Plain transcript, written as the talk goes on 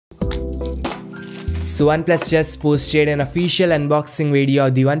So OnePlus just posted an official unboxing video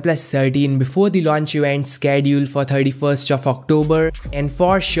of the OnePlus 13 before the launch event scheduled for 31st of October, and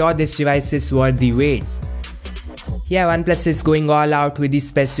for sure this device is worth the wait. Yeah, OnePlus is going all out with the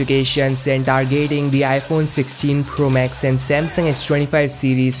specifications and targeting the iPhone 16 Pro Max and Samsung S25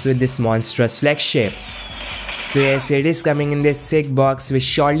 series with this monstrous flagship. So yes, it is coming in this sick box which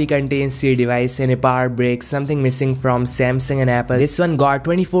surely contains the device and a power brick, something missing from Samsung and Apple. This one got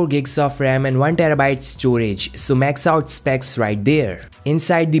 24 gigs of RAM and 1TB storage, so max out specs right there.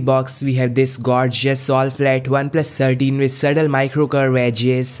 Inside the box we have this gorgeous all flat OnePlus 13 with subtle micro curve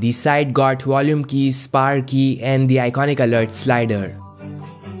edges. The side got volume keys, power key and the iconic alert slider.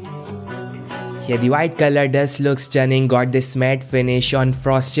 Yeah, the white color does look stunning, got this matte finish on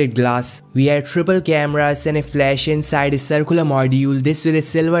frosted glass. We have triple cameras and a flash inside a circular module, this with a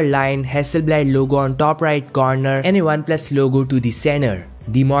silver line, Hasselblad logo on top right corner and a OnePlus logo to the center.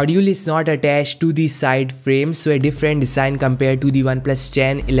 The module is not attached to the side frame, so a different design compared to the OnePlus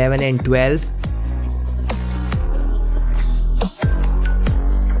 10, 11 and 12.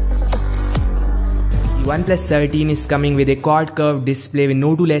 The OnePlus 13 is coming with a quad curved display with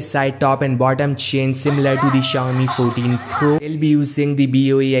no two-less side top and bottom chain similar to the Xiaomi 14 Pro. They'll be using the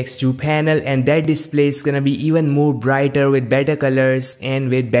BOE X2 panel and that display is gonna be even more brighter with better colors and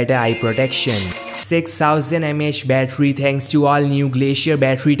with better eye protection. 6000 mAh battery thanks to all new Glacier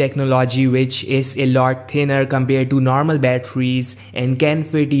battery technology, which is a lot thinner compared to normal batteries and can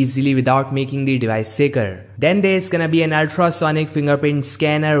fit easily without making the device thicker. Then there's gonna be an ultrasonic fingerprint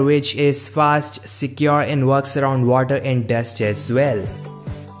scanner which is fast, secure and works around water and dust as well.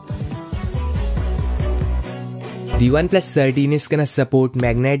 The OnePlus 13 is gonna support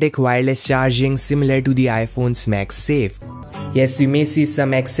magnetic wireless charging similar to the iPhone's MagSafe. Yes, we may see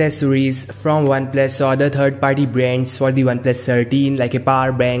some accessories from OnePlus or other third-party brands for the OnePlus 13 like a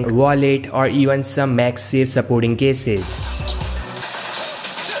power bank, wallet or even some MagSafe supporting cases.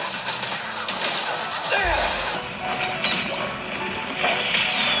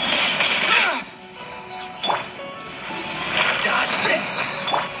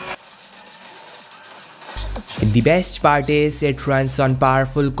 The best part is it runs on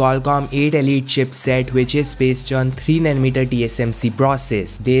powerful Qualcomm 8 Elite chipset which is based on 3nm TSMC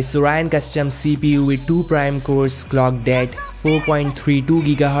process. There's Orion custom CPU with 2 prime cores clocked at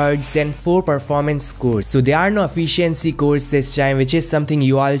 4.32 GHz and 4 performance cores. So there are no efficiency cores this time, which is something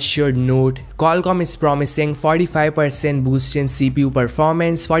you all should note. Qualcomm is promising 45% boost in CPU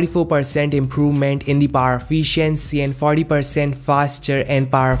performance, 44% improvement in the power efficiency and 40% faster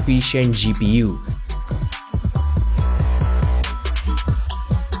and power efficient GPU.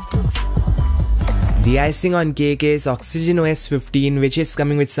 The icing on cake is OxygenOS 15, which is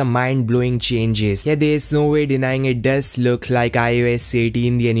coming with some mind-blowing changes. Yeah, there is no way denying it does look like iOS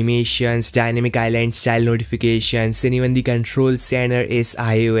 18, the animations, dynamic island style notifications and even the control center is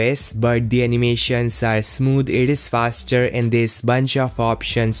iOS, but the animations are smooth, it is faster and there's bunch of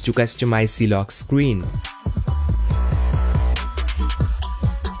options to customize the lock screen.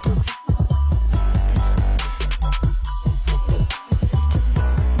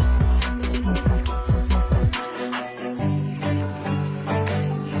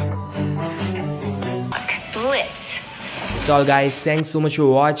 That's all guys, thanks so much for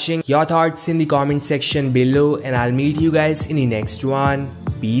watching. Your thoughts in the comment section below and I'll meet you guys in the next one.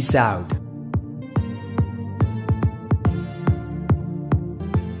 Peace out.